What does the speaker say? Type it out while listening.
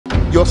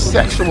Your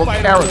sexual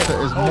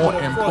character is more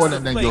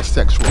important than your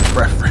sexual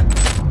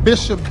preference.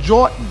 Bishop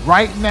Jordan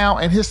right now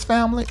and his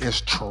family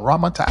is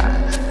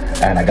traumatized.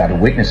 And I got to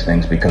witness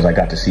things because I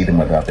got to see them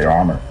without their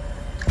armor.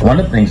 One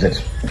of the things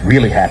that's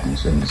really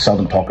happens and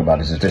seldom talk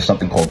about is there's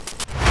something called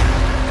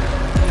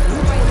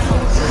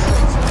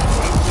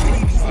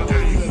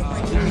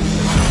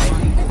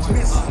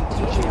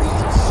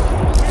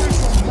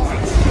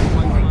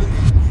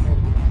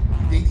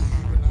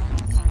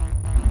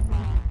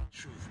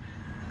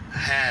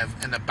have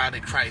in the body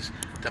of Christ.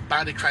 The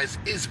body of Christ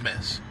is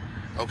mess.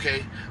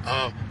 Okay,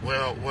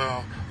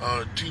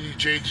 TD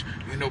Jakes,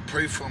 you know,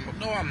 pray for him.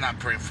 No, I'm not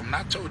praying for him.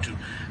 I told you,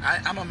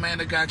 I'm a man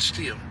of God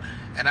still.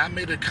 And I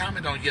made a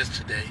comment on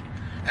yesterday,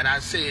 and I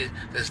said,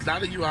 there's a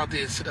lot of you out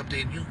there sit up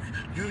there and you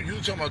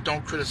talking about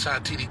don't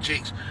criticize TD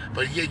Jakes,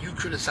 but yeah, you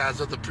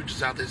criticize other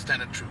preachers out there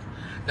standing truth.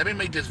 Let me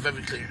make this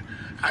very clear.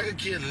 I could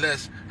care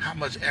less how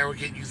much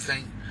arrogant you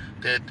think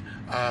that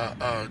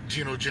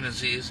Geno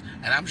Jennings is,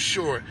 and I'm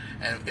sure,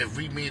 and if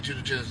me and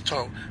Geno Jennings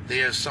talk,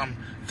 there are some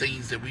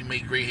things that we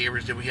make gray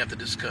hairs that we have to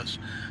discuss.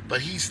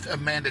 But he's a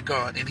man of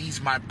God, and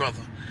he's my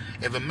brother.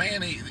 If a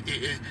man,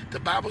 the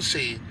Bible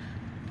said,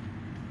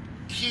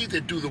 he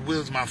that do the will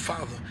of my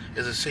Father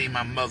is the same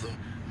my mother,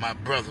 my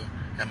brother,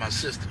 and my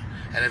sister.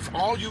 And if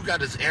all you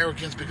got is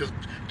arrogance because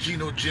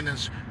Geno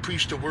Jennings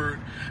preached the word,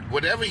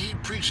 whatever he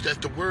preached as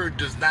the word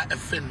does not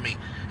offend me.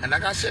 And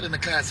like I said in the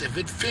class, if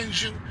it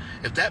offends you,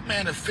 if that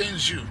man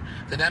offends you,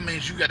 then that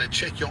means you got to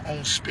check your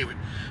own spirit.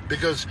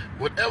 Because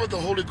whatever the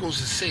Holy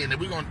Ghost is saying, and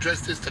we're going to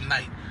address this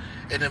tonight,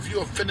 and if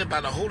you're offended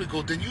by the Holy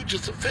Ghost, then you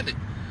just offended.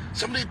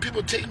 Some of these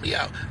people take me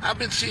out. I've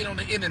been seeing on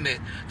the internet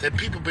that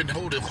people have been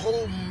holding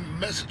whole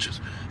messages,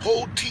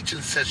 whole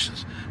teaching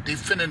sessions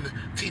defending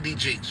TD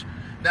Jakes.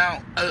 Now,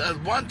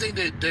 one thing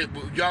that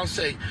y'all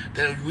say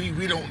that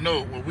we don't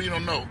know, well, we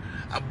don't know.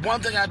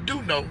 One thing I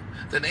do know,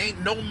 that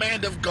ain't no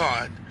man of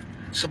God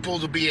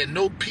supposed to be at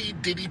no P.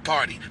 Diddy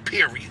party,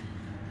 period.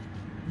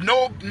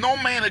 No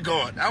man of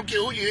God. I don't care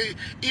who you is,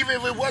 even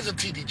if it wasn't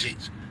TD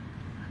Jakes.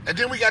 And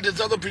then we got this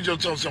other preacher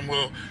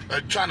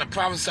trying to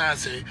prophesy and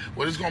say,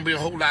 well, there's going to be a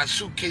whole lot of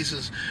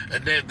suitcases,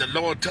 and then the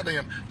Lord telling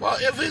him, well,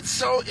 if it's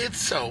so, it's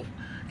so.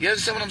 You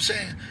understand what I'm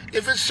saying?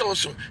 If it's so,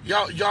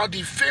 y'all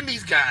defend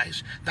these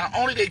guys. Not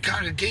only their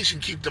congregation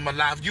keep them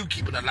alive, you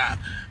keep it alive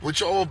with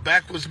your old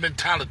backwards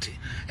mentality.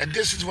 And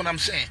this is what I'm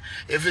saying.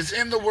 If it's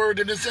in the word,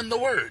 then it's in the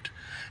word.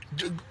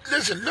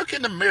 Listen, look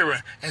in the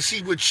mirror and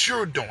see what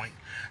you're doing.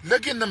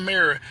 Look in the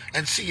mirror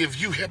and see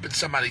if you helping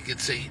somebody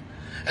get saved.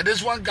 And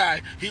this one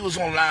guy, he was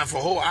online for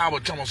a whole hour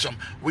telling us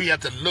something. We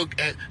have to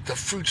look at the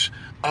fruits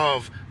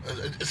of...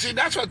 see,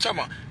 that's what I'm talking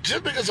about.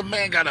 Just because a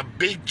man got a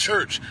big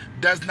church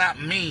does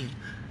not mean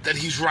that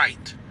he's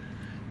right.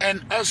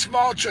 And a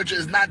small church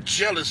is not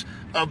jealous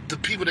of the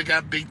people that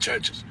got big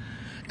churches.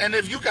 And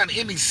if you got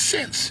any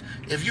sense,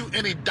 if you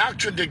any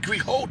doctrine degree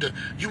holder,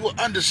 you will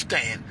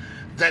understand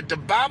that the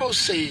Bible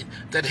said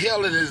that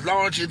hell is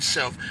large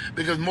itself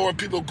because more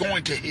people are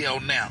going to hell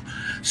now.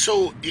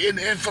 So, and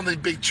from the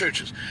big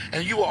churches.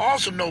 And you will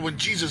also know when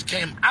Jesus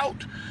came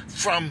out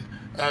from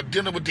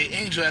dealing with the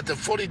angel after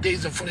 40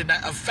 days and 40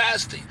 nights of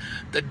fasting,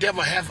 the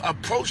devil have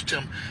approached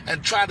him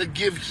and tried to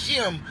give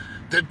him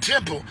the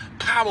temple,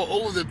 power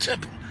over the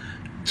temple.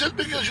 Just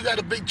because you got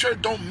a big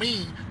church don't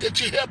mean that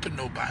you're helping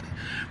nobody.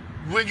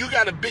 When you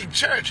got a big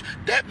church,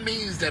 that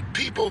means that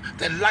people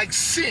that like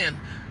sin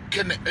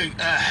can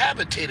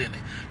habitate in it,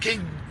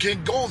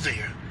 can go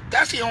there.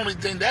 That's the only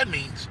thing that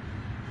means.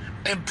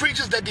 And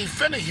preachers that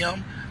defended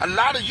him, a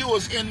lot of you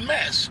is in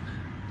mess.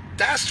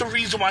 That's the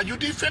reason why you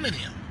defended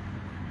him.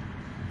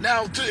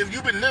 Now, if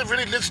you've been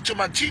really listening to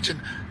my teaching,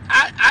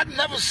 I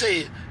never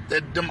said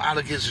that them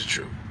allegations are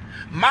true.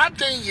 My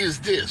thing is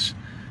this: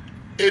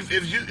 if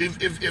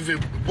it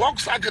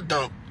walks like a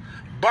duck,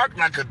 bark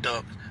like a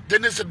duck,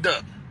 then it's a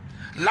duck.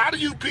 A lot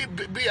of you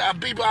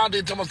people out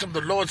there telling us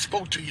the Lord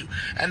spoke to you,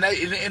 and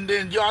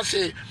then y'all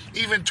said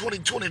even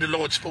 2020 the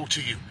Lord spoke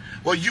to you.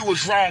 Well, you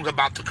was wrong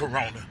about the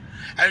corona,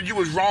 and you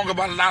was wrong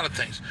about a lot of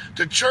things.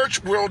 The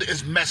church world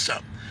is messed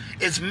up.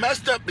 It's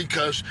messed up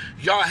because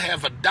y'all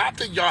have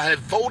adopted, y'all have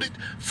voted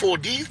for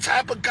these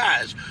type of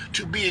guys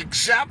to be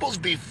examples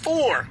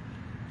before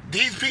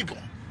these people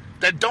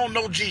that don't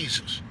know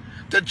Jesus.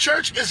 The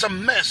church is a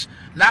mess,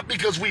 not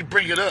because we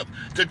bring it up.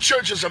 The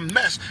church is a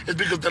mess, it's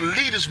because the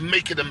leaders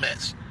make it a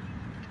mess.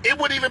 It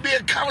wouldn't even be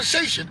a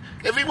conversation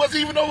if he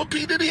wasn't even over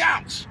P. Diddy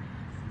house.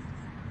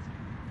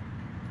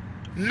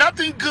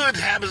 Nothing good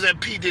happens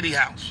at P. Diddy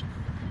house.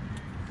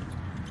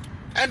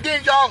 And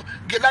then y'all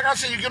get, like I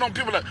said, you get on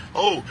people like,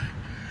 oh,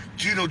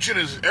 Geno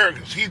Jennings is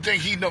arrogant. He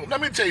think he know.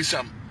 Let me tell you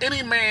something.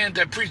 Any man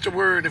that preach the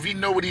word, if he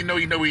know what he know,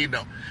 he know what he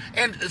know.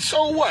 And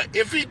so what?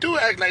 If he do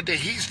act like that,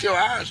 he's still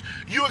ours.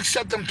 You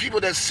accept them people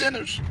that's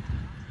sinners.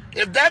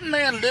 If that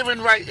man living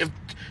right,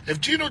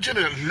 if Geno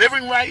Jennings is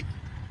living right,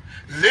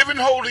 living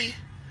holy,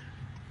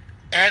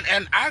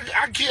 and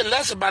I care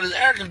less about his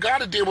arrogant, God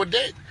to deal with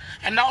that.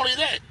 And not only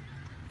that,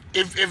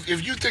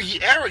 if you think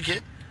he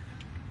arrogant,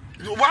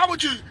 why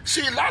would you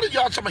see a lot of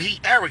y'all talking about he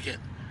arrogant,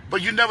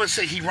 but you never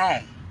say he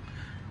wrong?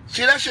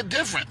 See, that's your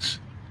difference.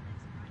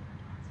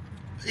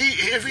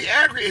 If he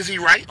angry, is he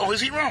right or is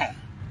he wrong?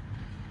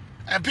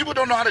 And people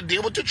don't know how to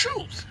deal with the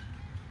truth.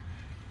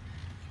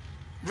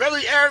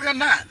 Really arrogant or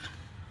not.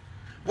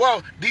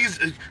 Well, these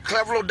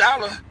Clever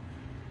O'Dollar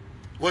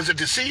was a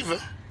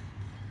deceiver.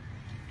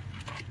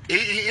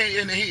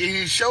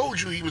 He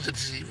showed you he was a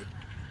deceiver.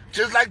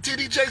 Just like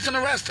T.D. Jakes and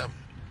the rest of them.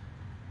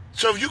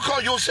 So if you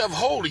call yourself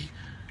holy,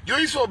 you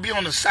ain't supposed to be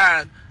on the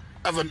side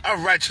of an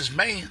unrighteous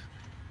man.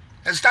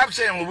 And stop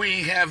saying, well, we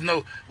ain't have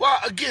no... Well,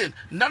 again,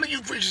 none of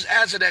you preachers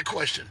answer that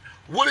question.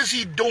 What is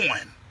he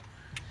doing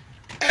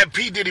at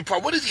P. Diddy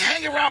Park? What is he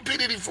hanging around P.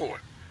 Diddy for?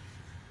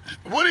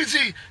 What is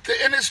he...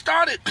 And it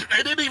started...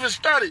 It didn't even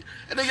start it.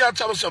 And then y'all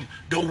tell us something.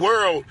 The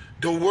world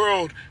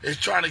is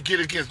trying to get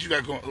against... You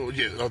got going... Oh,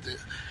 yeah, out there.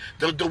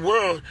 The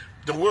world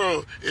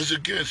is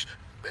against...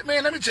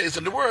 Man, let me tell you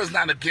something. The world is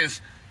not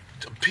against...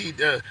 not P.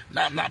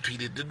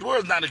 Diddy. The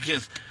world is not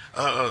against...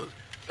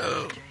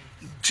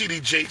 T.D.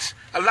 Jakes.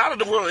 A lot of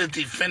the world is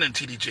defending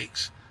T.D.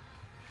 Jakes.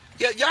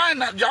 Yeah,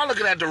 y'all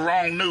looking at the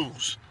wrong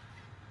news.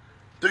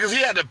 Because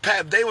he had to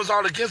pack, they was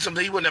all against him,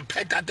 that he wouldn't have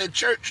packed out that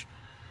church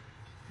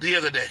the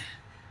other day.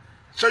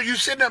 So you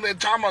sitting up there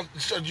talking about,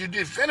 so you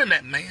defending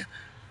that man.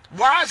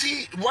 Why is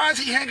he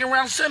hanging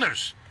around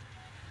sinners?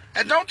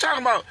 And don't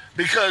talk about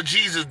because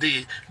Jesus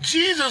did.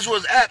 Jesus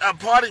was at a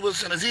party with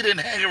sinners. He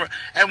didn't hang around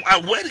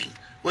at a wedding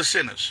with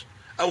sinners.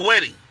 A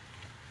wedding.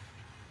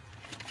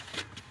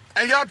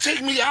 And y'all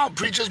take me out,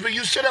 preachers, but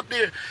you sit up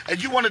there and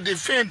you want to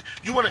defend,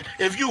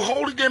 if you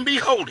holy, then be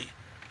holy.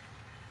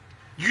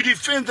 You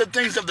defend the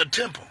things of the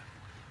temple.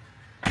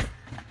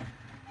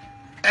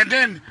 And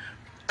then,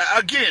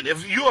 again,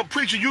 if you're a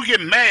preacher, you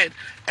get mad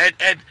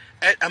at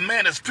a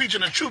man that's preaching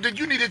the truth, then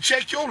you need to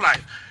check your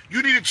life.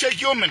 You need to check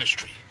your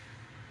ministry.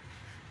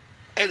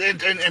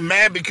 And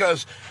mad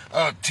because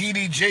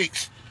T.D.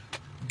 Jakes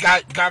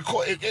got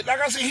caught. Like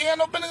I said, he ain't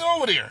no business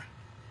over there.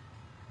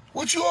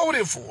 What you over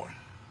there for?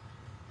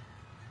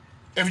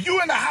 If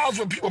you in the house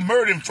with people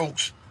murdering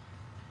folks,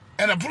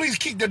 and the police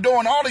kick the door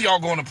and all of y'all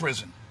going to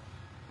prison,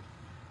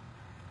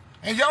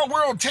 and y'all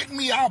world take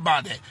me out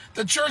by that,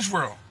 the church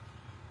world.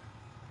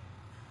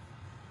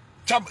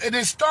 And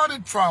it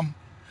started from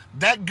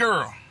that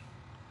girl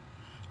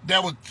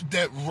that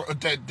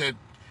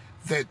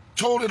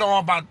told it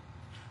all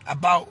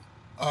about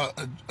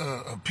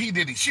P.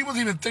 Diddy. She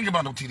wasn't even thinking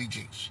about no T.D.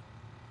 Jakes.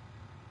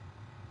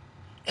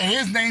 And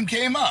his name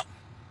came up.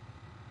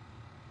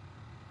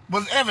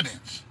 Was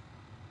evidence.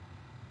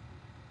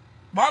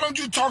 Why don't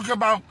you talk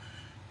about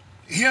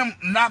him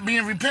not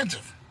being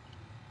repentant?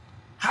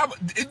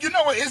 You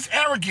know what? It's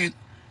arrogant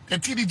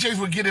that T.D. Jakes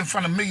would get in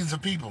front of millions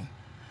of people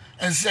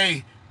and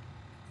say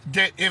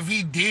that if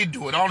he did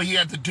do it, all he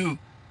had to do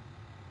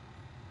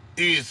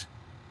is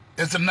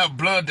there's enough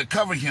blood to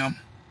cover him.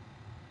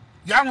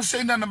 Y'all don't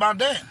say nothing about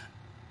that.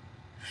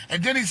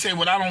 And then he said,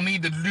 well, I don't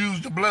need to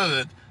lose the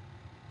blood.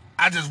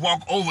 I just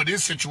walk over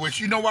this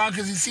situation. You know why?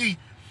 Because you see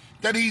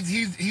that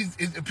he's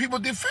people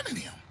defending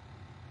him.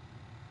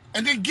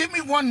 And then give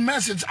me one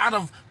message out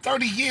of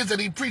 30 years that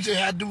he preached that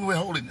had to do with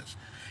holiness.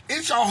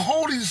 It's your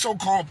holy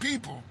so-called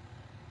people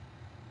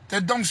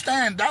that don't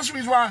stand. That's the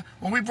reason why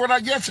when we brought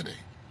out yesterday,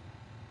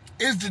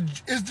 it's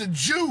the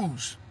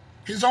Jews,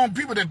 his own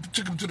people, that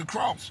took him to the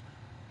cross.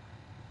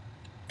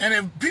 And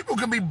if people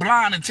can be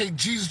blind and take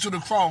Jesus to the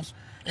cross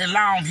and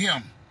lie on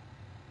him,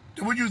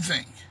 then what do you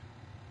think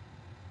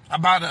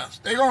about us?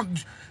 They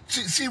don't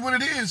see what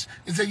it is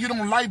that you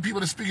don't like people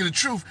that speak the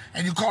truth,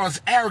 and you call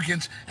us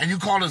arrogance, and you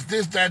call us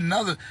this, that, and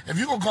other. If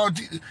you're gonna call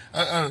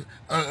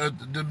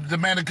the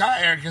man of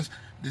God arrogance,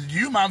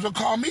 you might as well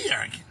call me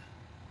arrogant.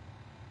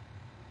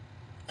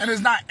 And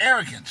it's not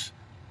arrogance.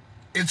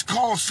 It's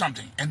called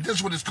something. And this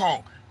is what it's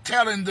called.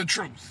 Telling the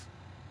truth.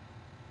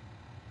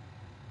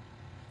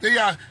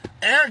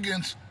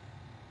 Arrogance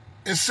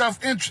is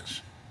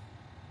self-interest.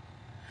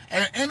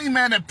 And any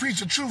man that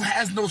preaches the truth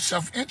has no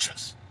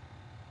self-interest.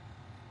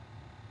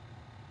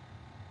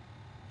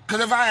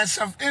 Because if I had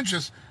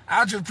self-interest,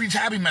 I'll just preach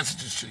happy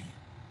messages to you.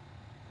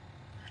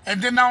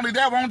 And then not only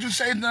that, why don't you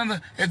say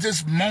nothing at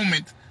this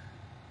moment,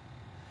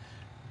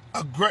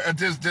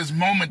 this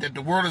moment that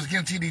the world is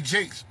against T.D.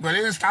 Jakes. But it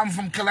didn't stop him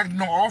from collecting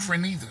no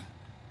offering either.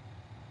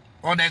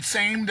 On that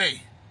same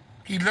day,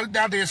 he looked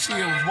out there and see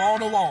it was wall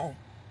to wall.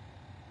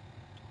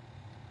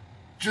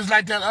 Just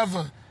like that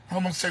other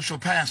homosexual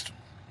pastor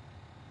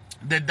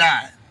that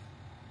died.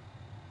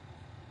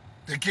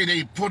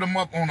 They put him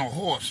up on a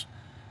horse.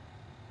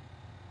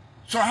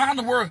 So how in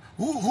the world,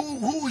 who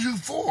are you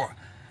for?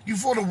 You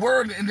for the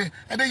word, and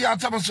then y'all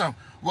tell me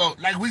something. Well,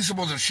 like we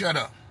supposed to shut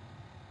up.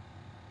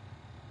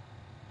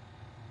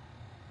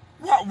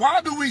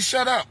 Why do we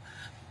shut up?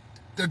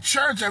 The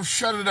church has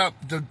shut it up.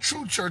 The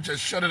true church has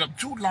shut it up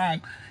too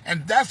long,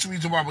 and that's the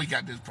reason why we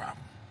got this problem.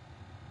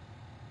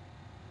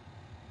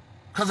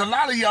 Because a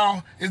lot of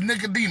y'all is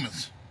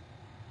Nicodemus.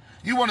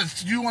 You want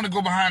to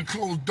go behind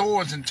closed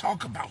doors and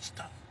talk about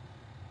stuff.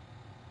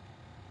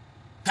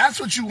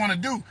 That's what you want to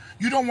do.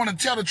 You don't want to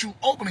tell the truth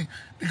openly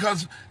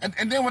because,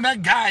 and then when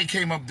that guy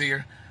came up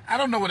there, I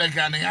don't know what that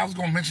guy name. I was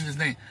going to mention his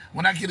name.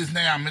 When I get his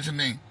name, I'll mention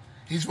his name.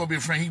 He's supposed to be a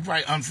friend. He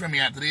probably unfriend me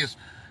after this.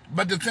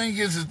 But the thing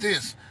is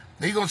this.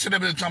 They going to sit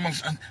up and talk about,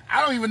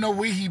 I don't even know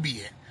where he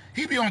be at.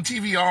 He be on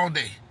TV all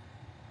day.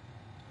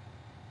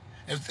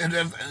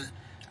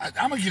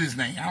 I'm going to get his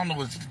name. I don't know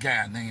what the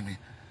guy's name is.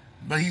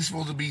 But he's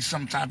supposed to be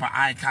some type of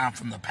icon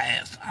from the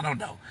past. I don't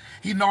know.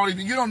 You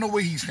don't know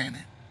where he's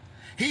standing.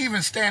 He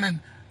even standing,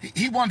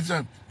 he wanted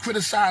to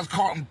criticize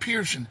Carlton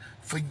Pearson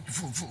for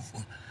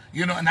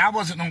you know, and I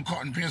wasn't on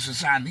Carlton Pearson's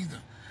side either.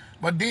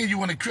 But then you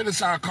want to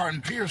criticize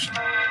Carlton Pearson.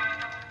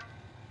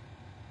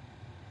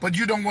 But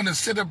you don't want to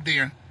sit up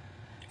there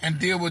and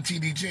deal with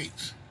T.D.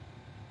 Jakes.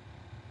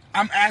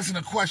 I'm asking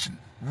a question.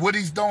 What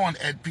he's doing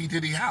at P.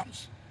 Diddy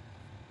house?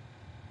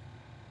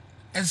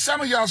 And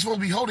some of y'all supposed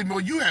to be holding,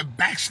 but you have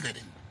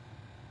backslidden.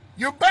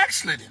 You're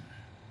backslidden.